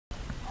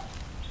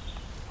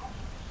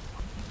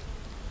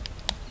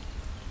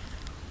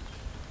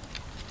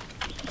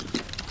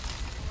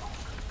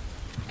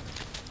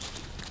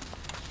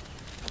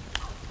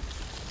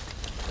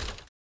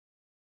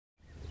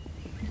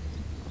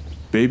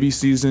Baby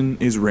season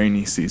is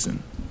rainy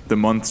season, the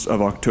months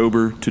of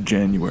October to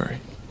January.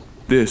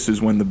 This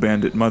is when the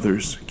bandit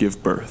mothers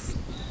give birth.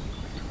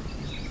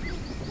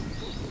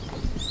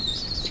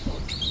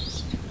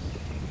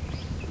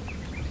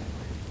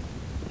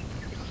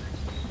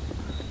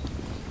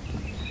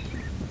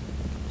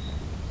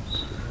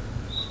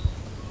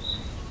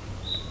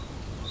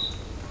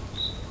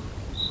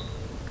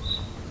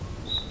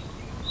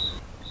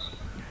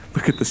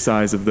 Look at the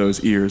size of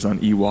those ears on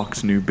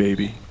Ewok's new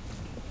baby.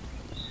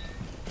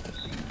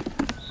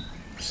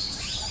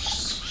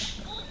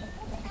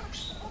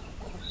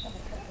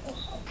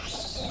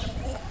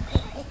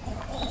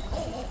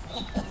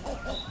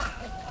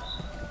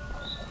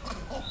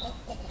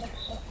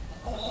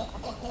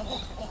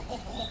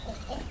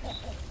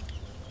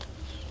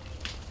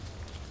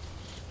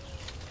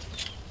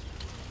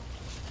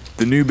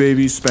 The new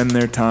babies spend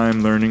their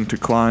time learning to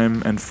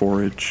climb and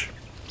forage,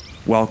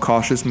 while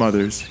cautious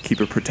mothers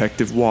keep a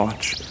protective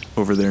watch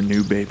over their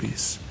new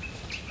babies.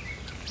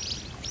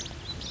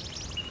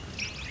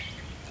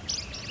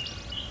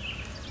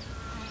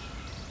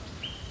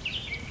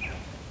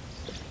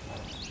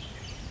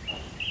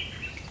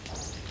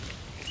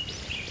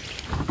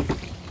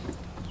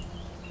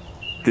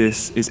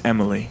 This is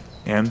Emily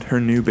and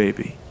her new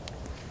baby.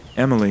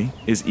 Emily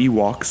is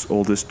Ewok's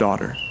oldest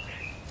daughter.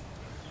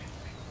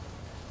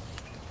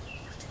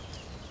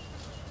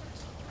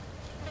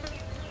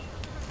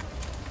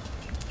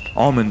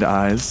 Almond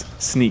Eyes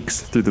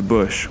sneaks through the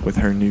bush with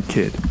her new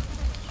kid.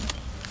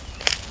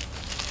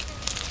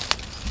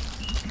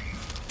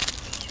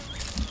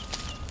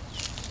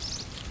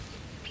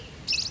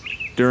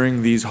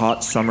 During these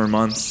hot summer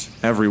months,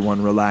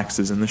 everyone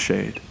relaxes in the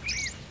shade,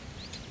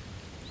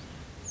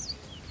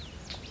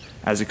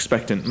 as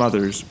expectant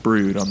mothers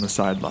brood on the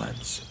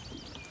sidelines.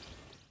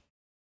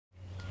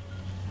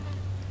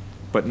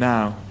 But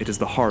now it is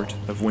the heart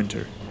of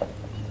winter.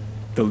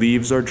 The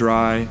leaves are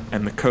dry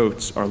and the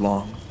coats are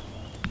long.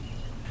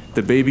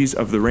 The babies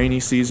of the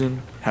rainy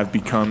season have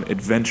become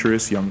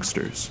adventurous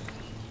youngsters.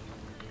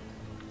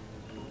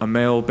 A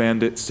male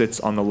bandit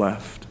sits on the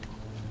left.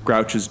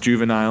 Grouch's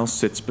juvenile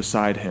sits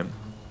beside him.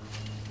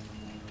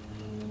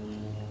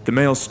 The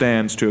male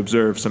stands to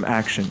observe some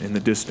action in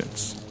the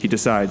distance. He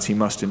decides he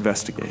must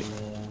investigate.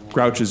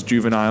 Grouch's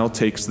juvenile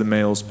takes the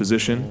male's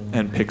position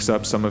and picks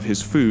up some of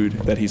his food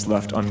that he's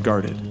left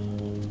unguarded.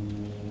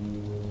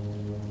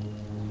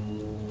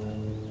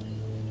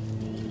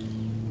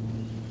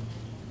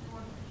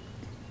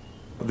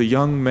 The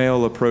young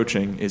male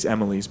approaching is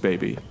Emily's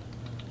baby.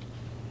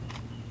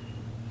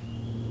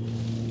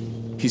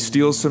 He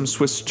steals some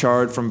Swiss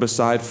chard from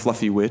beside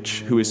Fluffy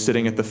Witch, who is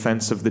sitting at the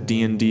fence of the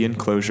D&D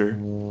enclosure.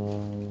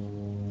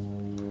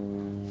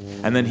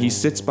 And then he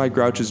sits by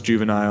Grouch's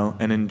juvenile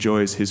and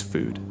enjoys his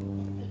food.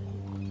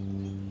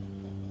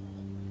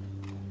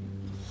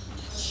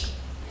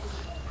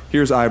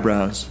 Here's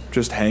Eyebrows,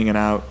 just hanging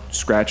out,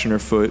 scratching her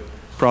foot,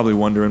 probably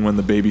wondering when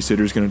the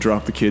babysitter's gonna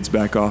drop the kids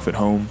back off at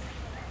home.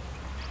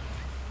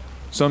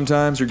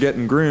 Sometimes you're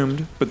getting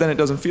groomed, but then it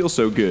doesn't feel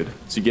so good,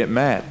 so you get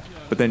mad.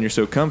 But then you're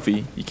so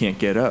comfy, you can't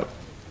get up.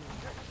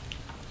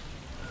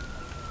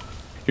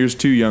 Here's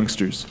two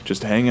youngsters,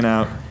 just hanging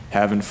out,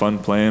 having fun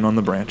playing on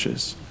the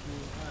branches.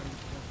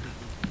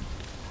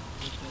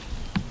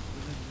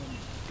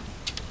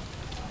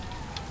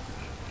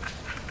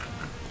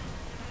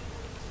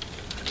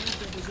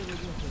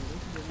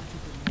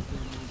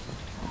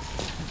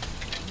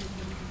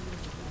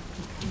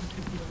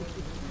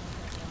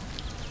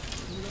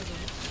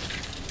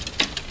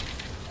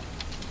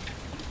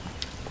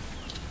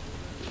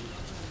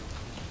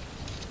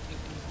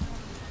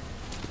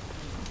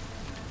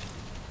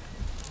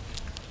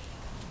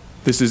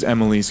 This is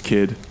Emily's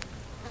kid.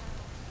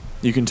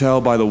 You can tell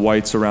by the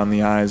whites around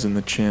the eyes and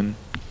the chin.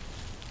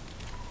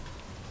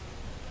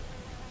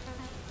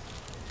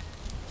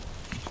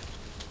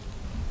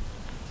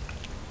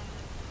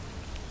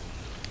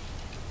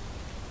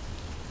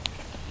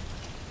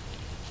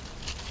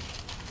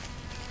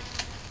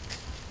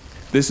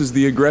 This is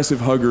the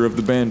aggressive hugger of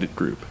the bandit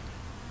group.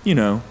 You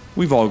know,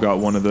 we've all got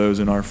one of those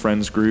in our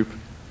friends group.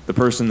 The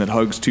person that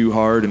hugs too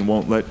hard and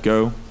won't let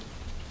go.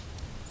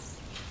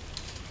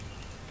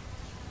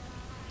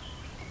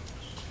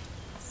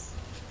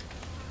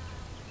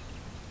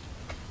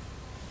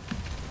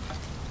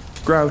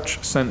 Grouch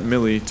sent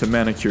Millie to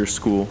manicure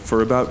school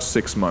for about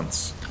 6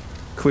 months.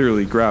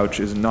 Clearly, Grouch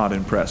is not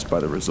impressed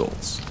by the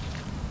results.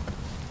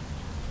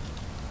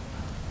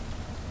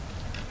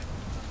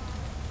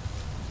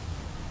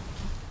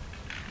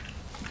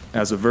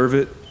 As a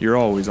Vervet, you're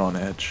always on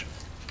edge.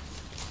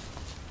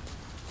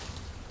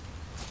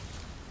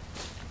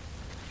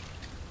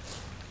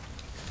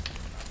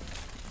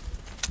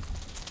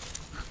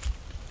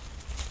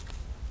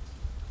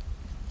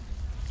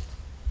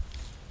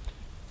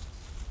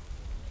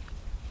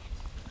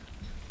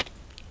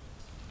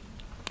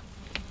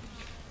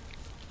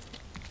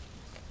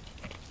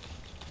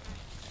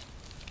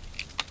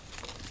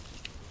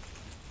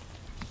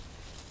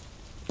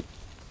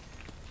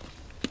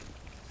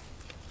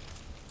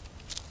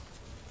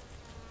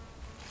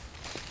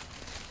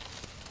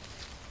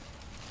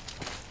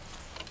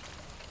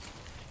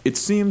 It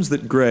seems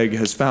that Greg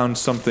has found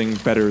something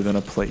better than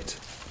a plate.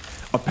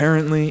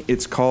 Apparently,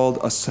 it's called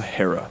a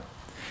Sahara.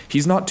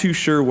 He's not too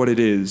sure what it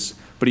is,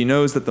 but he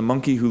knows that the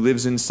monkey who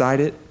lives inside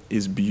it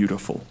is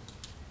beautiful.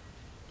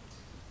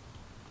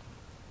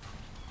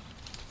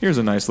 Here's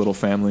a nice little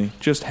family,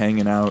 just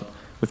hanging out,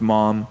 with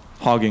Mom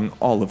hogging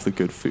all of the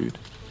good food.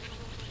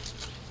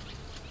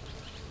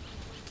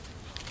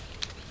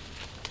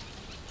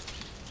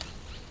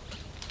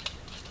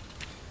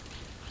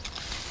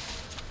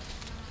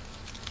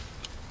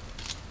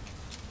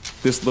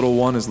 This little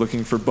one is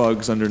looking for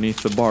bugs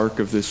underneath the bark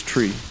of this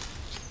tree.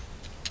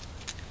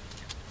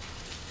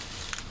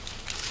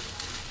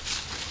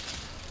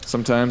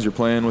 Sometimes you're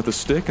playing with a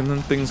stick and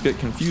then things get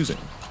confusing.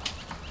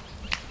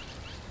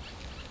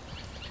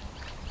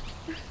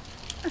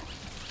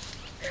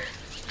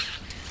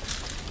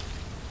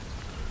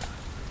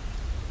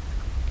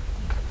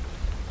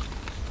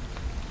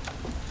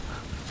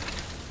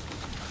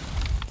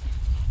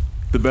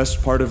 The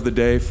best part of the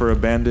day for a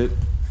bandit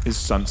is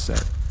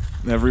sunset.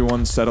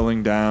 Everyone's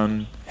settling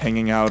down,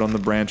 hanging out on the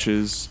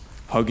branches,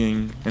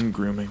 hugging and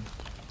grooming.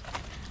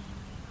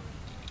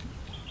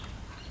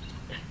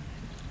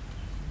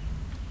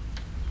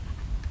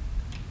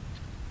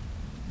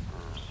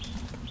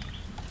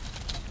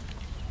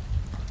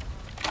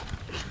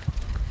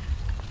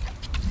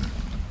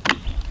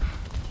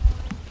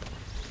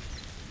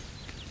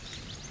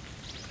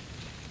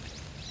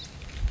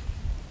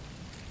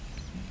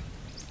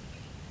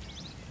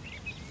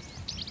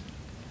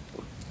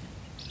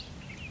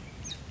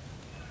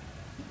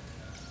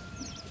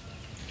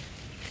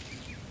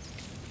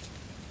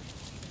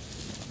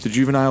 The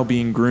juvenile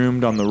being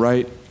groomed on the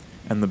right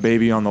and the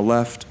baby on the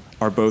left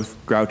are both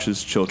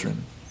Grouch's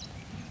children.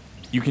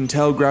 You can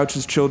tell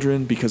Grouch's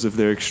children because of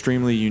their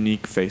extremely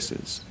unique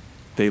faces.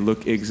 They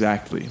look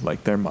exactly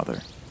like their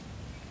mother.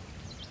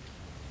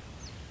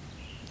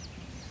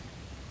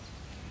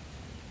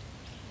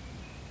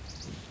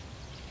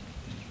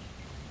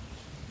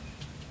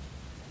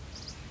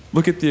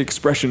 Look at the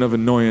expression of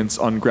annoyance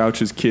on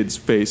Grouch's kid's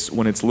face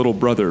when its little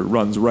brother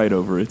runs right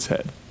over its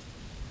head.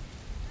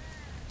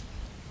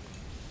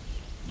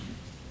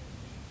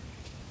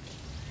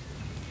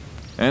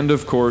 And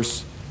of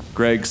course,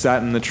 Greg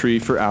sat in the tree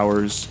for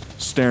hours,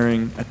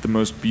 staring at the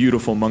most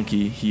beautiful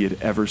monkey he had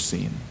ever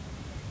seen,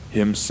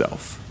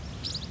 himself.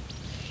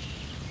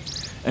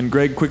 And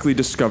Greg quickly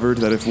discovered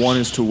that if one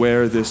is to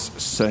wear this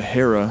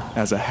Sahara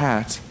as a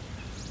hat,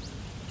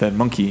 that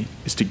monkey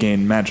is to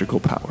gain magical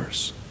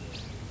powers.